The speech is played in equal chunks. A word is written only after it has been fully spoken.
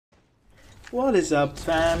What is up,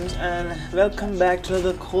 fams, and welcome back to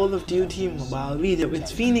another Call of Duty mobile video.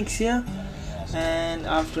 It's Phoenix here, and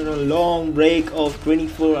after a long break of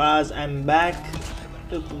 24 hours, I'm back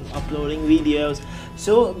to uploading videos.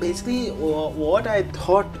 So basically, what I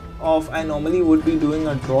thought of, I normally would be doing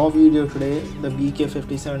a draw video today. The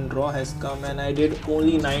BK57 draw has come, and I did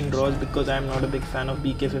only 9 draws because I'm not a big fan of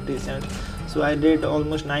BK57. So I did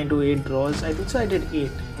almost 9 to 8 draws. I think so. I did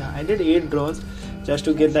 8. Yeah, I did 8 draws just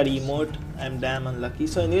to get that emote. I'm damn unlucky.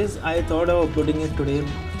 So anyways, I thought of uploading it today,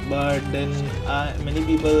 but then many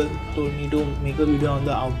people told me to make a video on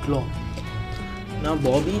the Outlaw. Now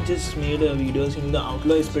Bobby just made a video saying the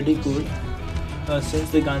Outlaw is pretty good. Since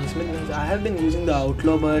the gunsmith means I have been using the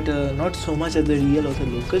Outlaw, but not so much as the real or the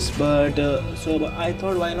locust, but so I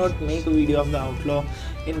thought, why not make a video of the Outlaw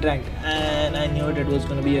in ranked, and I knew it was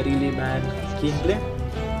going to be a really bad gameplay,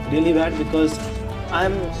 really bad, because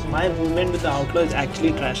my movement with the Outlaw is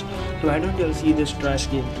actually trash. So why don't you see this trash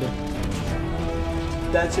gameplay?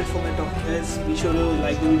 That's it for my talk, guys. Be sure to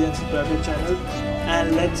like the video and subscribe to the channel,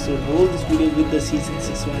 and let's roll this video with the season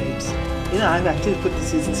 6 vibes. You know, I've actually put the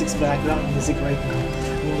season 6 background music right now.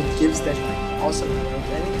 It gives that awesome. I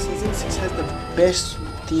think season 6 has the best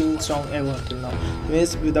theme song ever until now.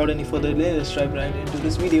 Anyways, without any further delay, let's dive right into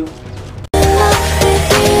this video.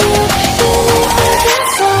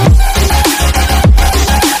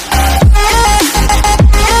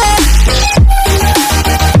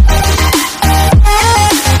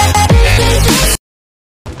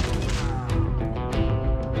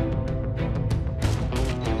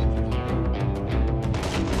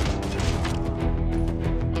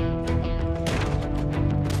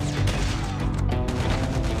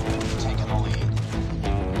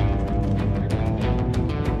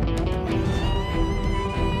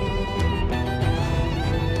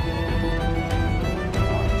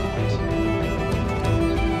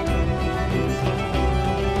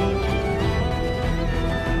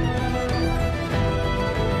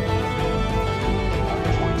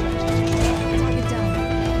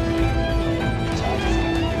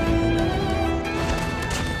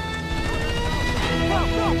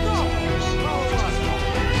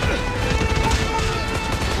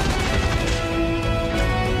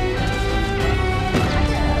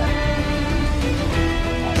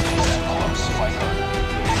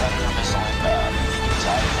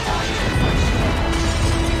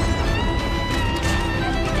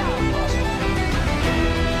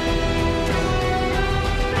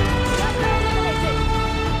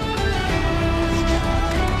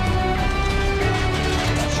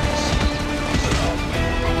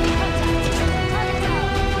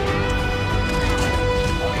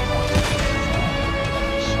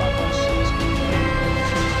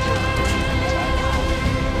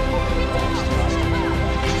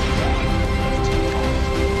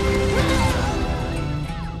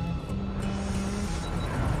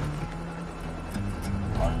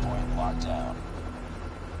 Down.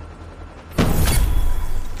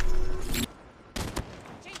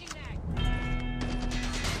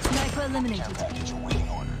 Sniper eliminated. Care package awaiting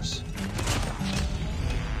orders.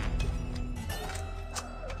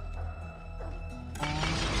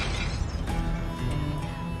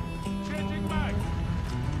 Changing mag.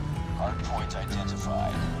 Hardpoint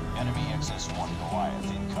identified. Enemy XS-1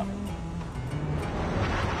 Goliath incoming.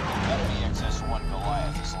 Enemy XS-1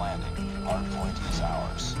 Goliath is landing. Hardpoint is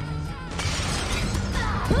ours.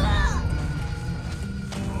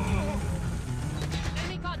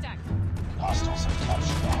 Enemy contact. Hostiles have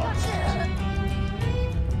captured the hardpoint.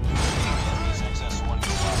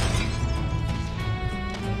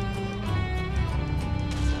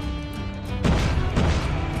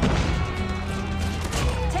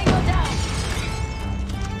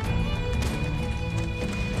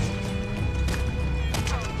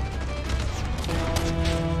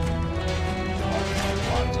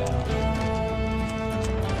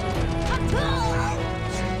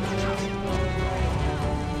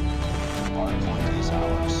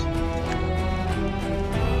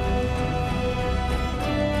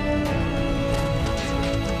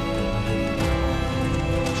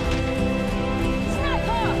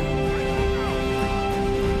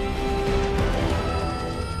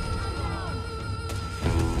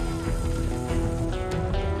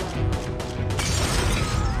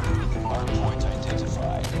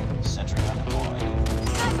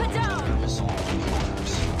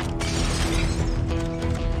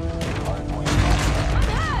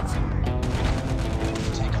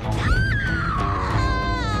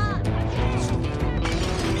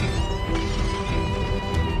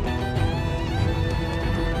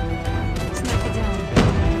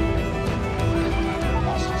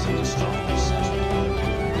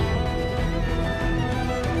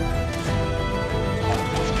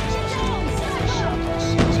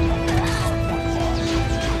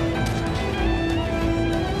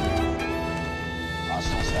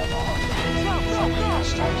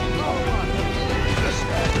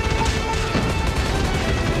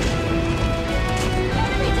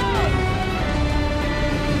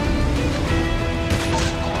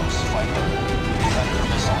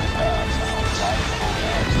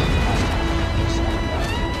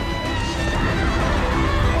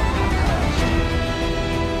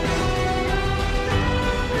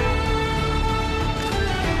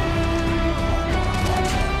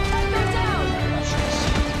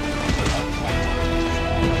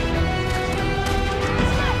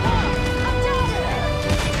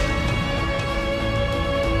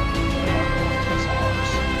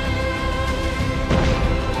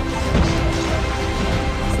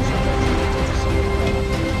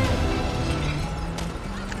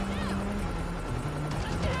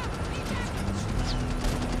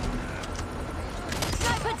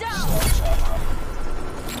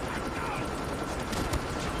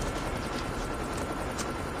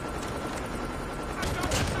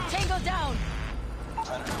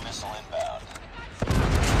 Predator missile inbound.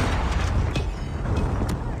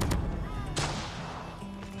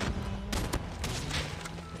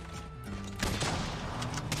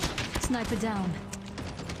 Sniper down.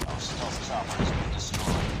 Our stealth chopper has been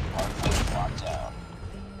destroyed. Hardpoint locked down.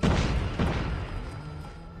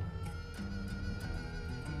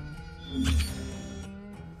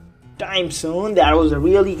 Time zone, that was a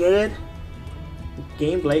really good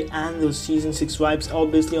gameplay and those season 6 vibes.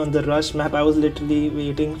 Obviously on the rush map I was literally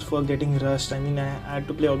waiting for getting rushed. I mean, I had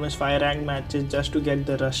to play almost 5 ranked matches just to get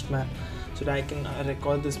the rushed map so that I can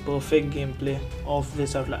record this perfect gameplay of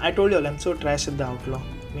this Outlaw. I told you all I'm so trash at the Outlaw.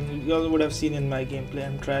 I mean, you all would have seen in my gameplay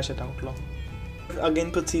I'm trash at Outlaw.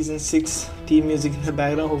 Again put season 6 theme music in the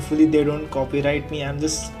background. Hopefully they don't copyright me. I'm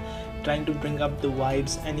just trying to bring up the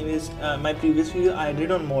vibes. Anyways, my previous video I did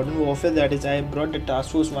on Modern Warfare, that is I brought the Task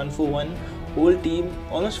Force 141 whole team,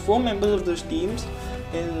 almost 4 members of those teams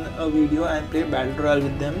in a video and played Battle Royale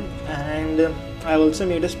with them. And I also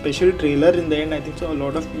made a special trailer in the end. I think so a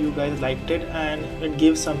lot of you guys liked it and it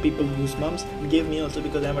gave some people goosebumps. It gave me also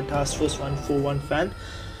because I'm a Task Force 141 fan.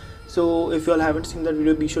 So if you all haven't seen that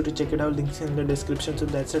video, be sure to check it out, links in the description. So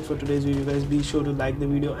that's it for today's video guys. Be sure to like the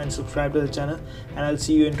video and subscribe to the channel, and I'll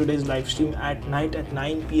see you in today's live stream at night at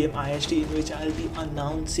 9 PM IST, in which I'll be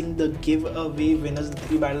announcing the giveaway winners, the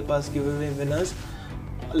 3 battle pass giveaway winners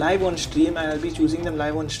live on stream, and I'll be choosing them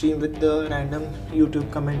live on stream with the random YouTube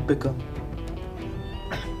comment picker.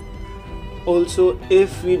 Also,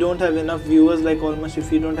 if we don't have enough viewers, like almost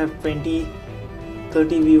if we don't have 20-30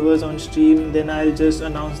 viewers on stream, then I'll just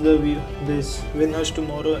announce the this winners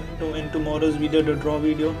tomorrow in tomorrow's video, the draw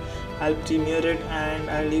video. I'll premiere it and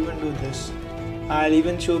I'll even do this. I'll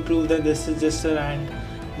even show proof that this is just a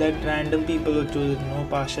random people who chose it. No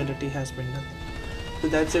partiality has been done. So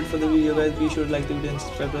that's it for the video guys. Be sure to like the video and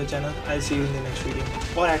subscribe to the channel. I'll see you in the next video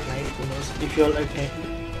or at night, who knows, if you're at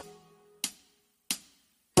night.